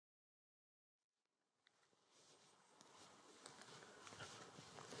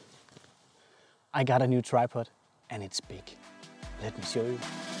I got a new tripod and it's big. Let me show you.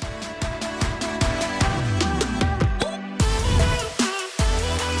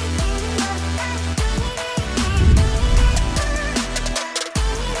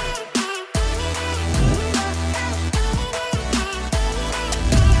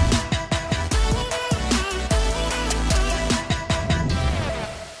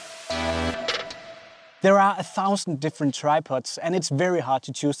 There are 1,000 different tripods and it's very hard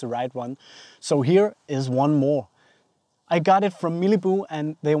to choose the right one. So here is one more. I got it from Miliboo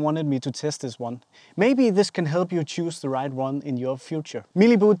and they wanted me to test this one. Maybe this can help you choose the right one in your future.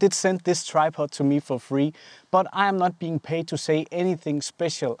 Miliboo did send this tripod to me for free, but I am not being paid to say anything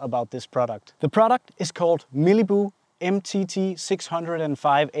special about this product. The product is called Miliboo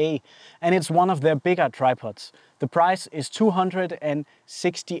MTT605A and it's one of their bigger tripods. The price is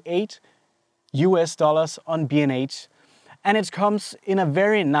 $268 on B&H, and it comes in a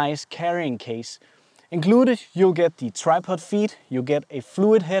very nice carrying case. Included, you'll get the tripod feet, you get a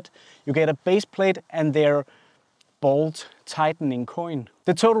fluid head, you get a base plate and their bolt tightening coin.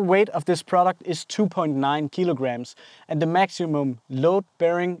 The total weight of this product is 2.9 kilograms and the maximum load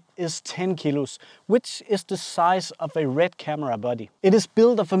bearing is 10 kilos, which is the size of a red camera body. It is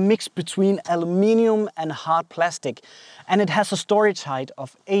built of a mix between aluminium and hard plastic, and it has a storage height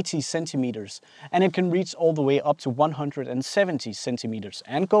of 80 centimeters and it can reach all the way up to 170 centimeters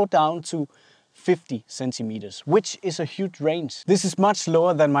and go down to 50 centimeters, which is a huge range. This is much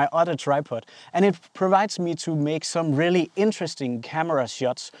lower than my other tripod and it provides me to make some really interesting camera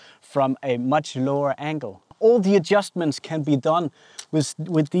shots from a much lower angle. All the adjustments can be done with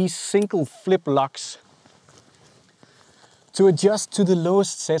these single flip locks. To adjust to the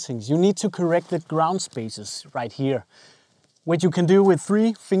lowest settings, you need to correct the ground spaces right here, which you can do with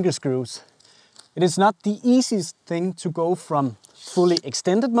 3 finger screws. It is not the easiest thing to go from fully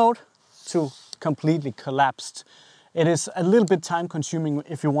extended mode to completely collapsed. It is a little bit time consuming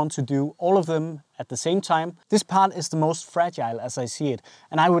if you want to do all of them at the same time. This part is the most fragile as I see it,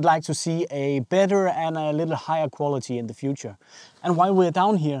 and I would like to see a better and a little higher quality in the future. And while we're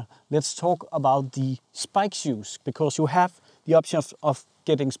down here, let's talk about the spike shoes, because you have the option of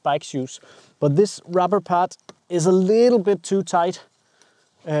getting spike shoes, but this rubber part is a little bit too tight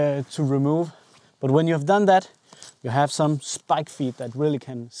to remove. But when you have done that, you have some spike feet that really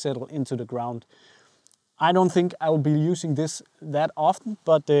can settle into the ground. I don't think I will be using this that often,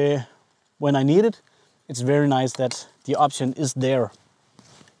 but when I need it, it's very nice that the option is there.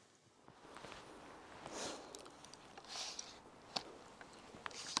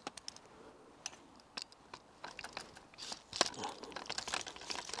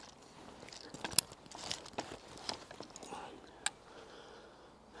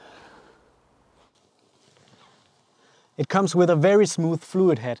 It comes with a very smooth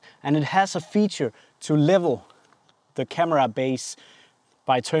fluid head and it has a feature to level the camera base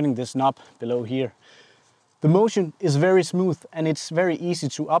by turning this knob below here. The motion is very smooth and it's very easy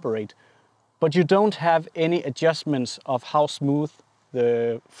to operate, but you don't have any adjustments of how smooth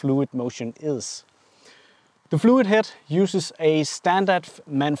the fluid motion is. The fluid head uses a standard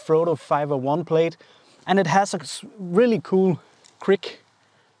Manfrotto 501 plate and it has a really cool quick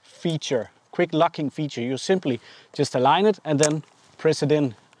locking feature. You simply just align it and then press it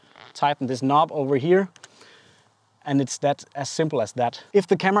in. Tighten this knob over here and it's as simple as that. If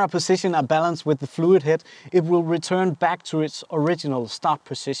the camera position are balanced with the fluid head, it will return back to its original start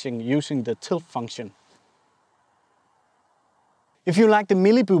position using the tilt function. If you like the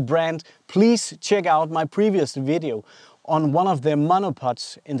Miliboo brand, please check out my previous video on one of their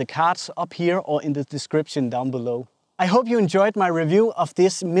monopods in the cards up here or in the description down below. I hope you enjoyed my review of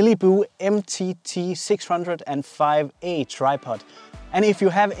this Miliboo MTT605A tripod. And if you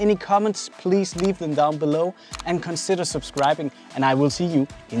have any comments, please leave them down below and consider subscribing, and I will see you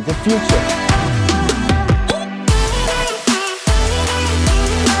in the future.